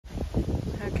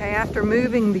Okay, after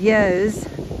moving the ewes,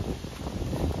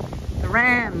 the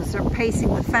rams are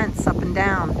pacing the fence up and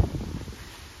down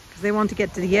because they want to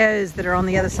get to the ewes that are on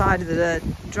the other side of the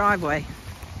driveway.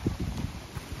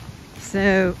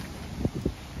 So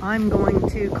I'm going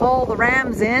to call the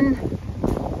rams in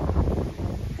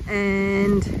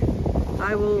and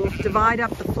I will divide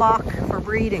up the flock for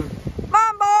breeding. Come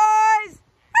on, boys!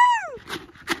 Woo!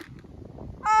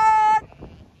 Come on!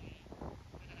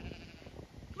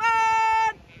 Come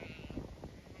on!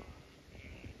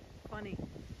 Funny.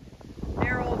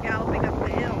 They're all galloping up the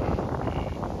hill.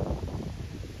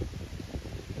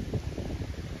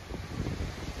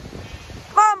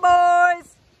 Come on,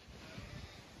 boys!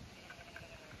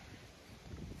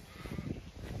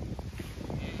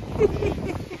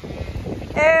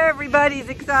 Everybody's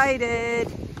excited.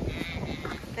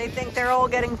 They think they're all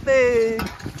getting food.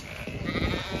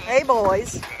 Hey,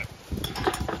 boys.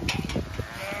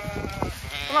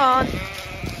 Come on.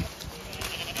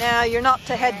 Now, you're not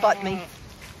to headbutt me.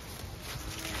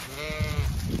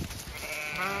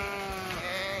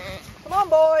 Come on,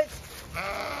 boys.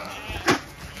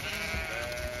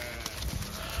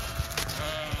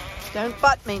 Don't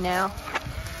butt me now.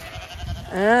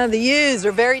 The ewes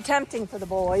are very tempting for the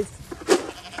boys.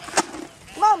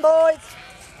 Come on, boys.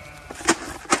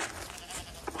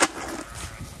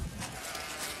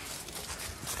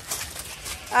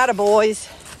 Atta boys.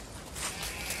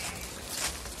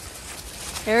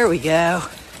 There we go.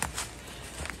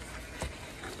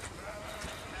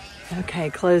 Okay,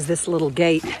 close this little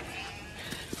gate.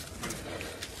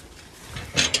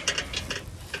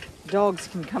 Dogs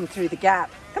can come through the gap.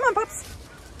 Come on, pups.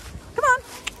 Come on.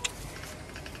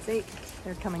 See,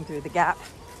 they're coming through the gap.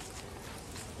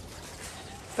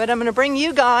 But I'm going to bring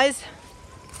you guys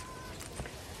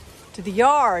to the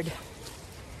yard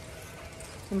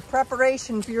in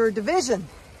preparation for your division.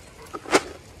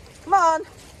 Come on.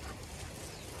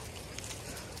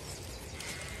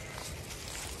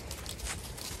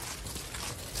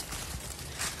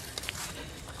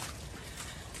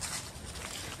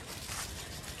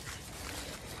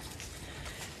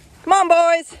 Come on,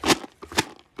 boys.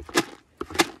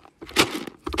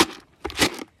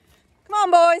 Come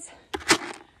on, boys.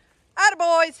 Atta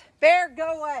boys. Bear,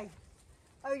 go away.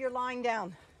 Oh, you're lying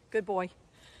down. Good boy.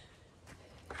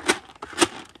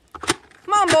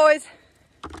 Come on, boys.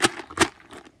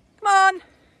 Come on.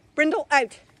 Brindle,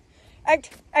 out. Out,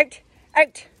 out,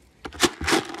 out.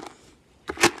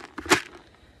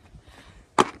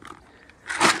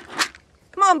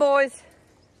 Come on, boys.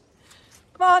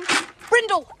 Come on.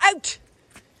 Brindle, out.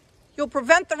 You'll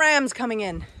prevent the rams coming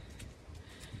in.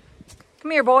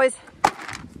 Come here, boys.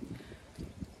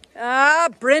 Ah,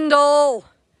 Brindle.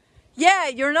 Yeah,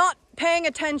 you're not paying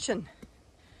attention.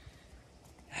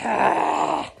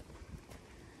 Ah.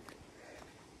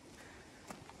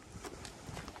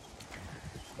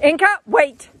 Inca,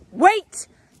 wait. Wait.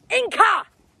 Inca,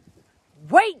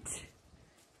 wait.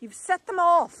 You've set them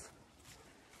off.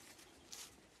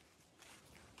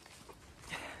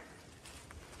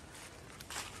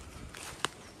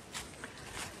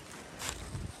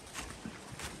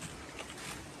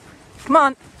 Come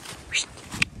on.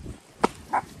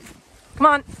 Come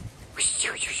on.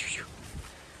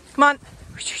 Come on.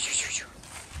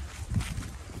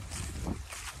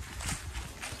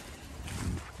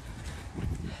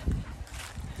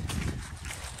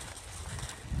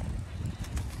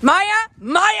 Maya!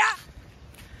 Maya!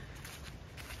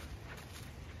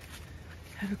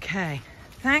 Okay.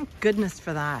 Thank goodness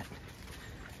for that.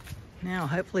 Now,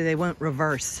 hopefully they won't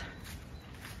reverse.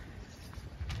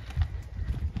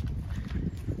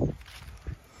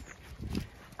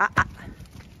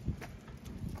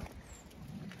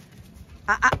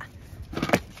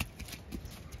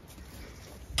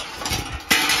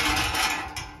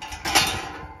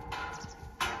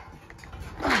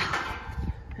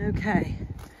 Okay,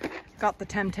 got the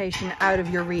temptation out of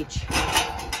your reach.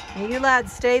 Now you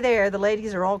lads stay there, the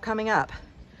ladies are all coming up.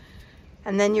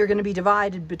 And then you're going to be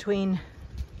divided between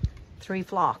 3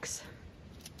 flocks.